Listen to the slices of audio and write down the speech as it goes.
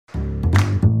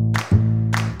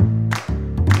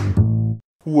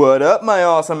What up, my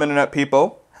awesome internet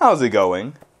people? How's it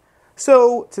going?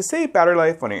 So, to save battery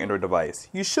life on your Android device,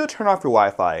 you should turn off your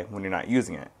Wi-Fi when you're not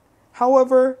using it.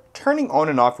 However, turning on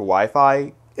and off your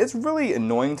Wi-Fi is really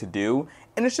annoying to do,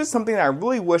 and it's just something that I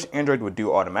really wish Android would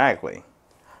do automatically.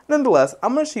 Nonetheless,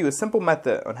 I'm going to show you a simple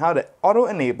method on how to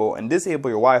auto-enable and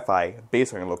disable your Wi-Fi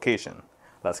based on your location.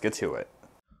 Let's get to it.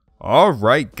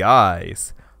 Alright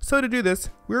guys, so to do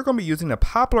this, we're going to be using a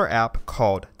popular app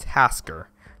called Tasker.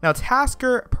 Now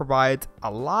Tasker provides a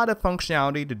lot of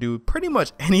functionality to do pretty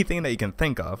much anything that you can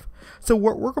think of. So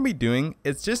what we're going to be doing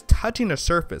is just touching the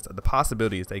surface of the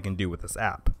possibilities that you can do with this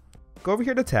app. Go over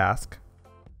here to Task,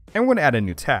 and we're going to add a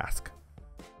new task.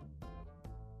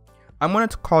 I'm going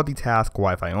to call the task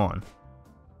Wi-Fi on.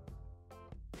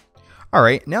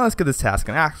 Alright, now let's get this task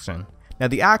in action. Now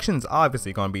the action is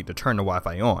obviously going to be to turn the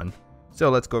Wi-Fi on.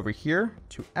 So let's go over here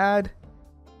to add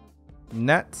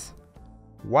net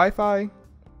Wi-Fi.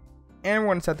 And we're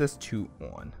going to set this to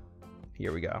on.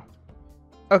 Here we go.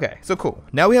 Okay, so cool.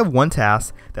 Now we have one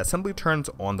task that simply turns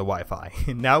on the Wi-Fi.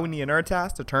 Now we need another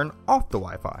task to turn off the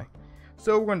Wi-Fi.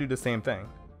 So we're going to do the same thing.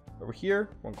 Over here,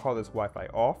 we're going to call this Wi-Fi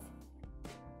off.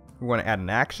 We're going to add an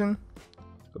action.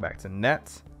 Go back to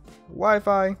net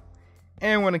Wi-Fi.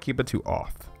 And we're going to keep it to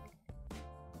off.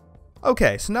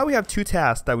 Okay, so now we have two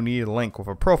tasks that we need to link with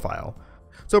a profile.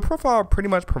 So a profile pretty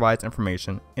much provides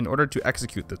information in order to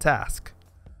execute the task.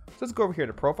 So let's go over here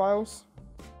to profiles,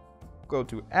 go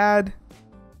to add,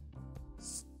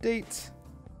 state,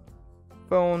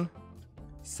 phone,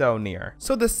 cell near.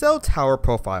 So the cell tower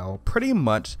profile pretty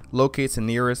much locates the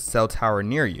nearest cell tower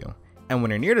near you. And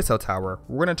when you're near the cell tower,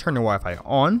 we're going to turn your Wi-Fi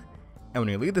on. And when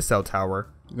you leave the cell tower,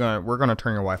 we're going to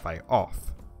turn your Wi-Fi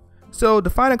off. So to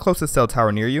find the closest cell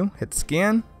tower near you, hit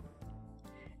scan,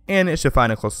 and it should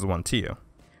find the closest one to you.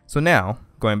 So now,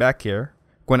 going back here,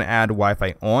 we're going to add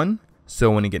Wi-Fi on. So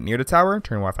when you get near the tower,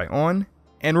 turn Wi-Fi on,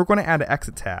 and we're going to add an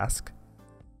exit task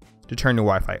to turn the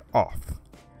Wi-Fi off.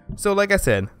 So like I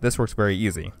said, this works very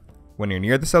easy. When you're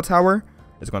near the cell tower,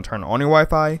 it's going to turn on your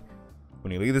Wi-Fi.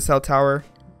 When you leave the cell tower,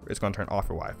 it's going to turn off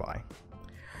your Wi-Fi.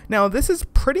 Now this is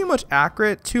pretty much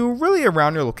accurate to really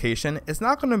around your location. It's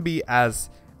not going to be as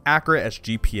accurate as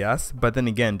GPS, but then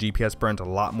again, GPS burns a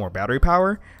lot more battery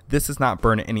power. This is not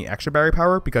burning any extra battery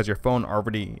power because your phone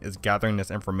already is gathering this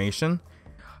information.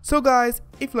 So guys,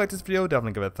 if you like this video,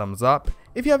 definitely give it a thumbs up.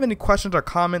 If you have any questions or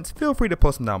comments, feel free to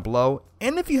post them down below.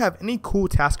 And if you have any cool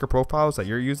Tasker profiles that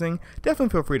you're using, definitely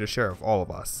feel free to share with all of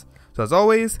us. So as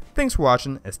always, thanks for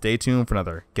watching and stay tuned for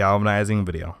another galvanizing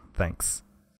video. Thanks.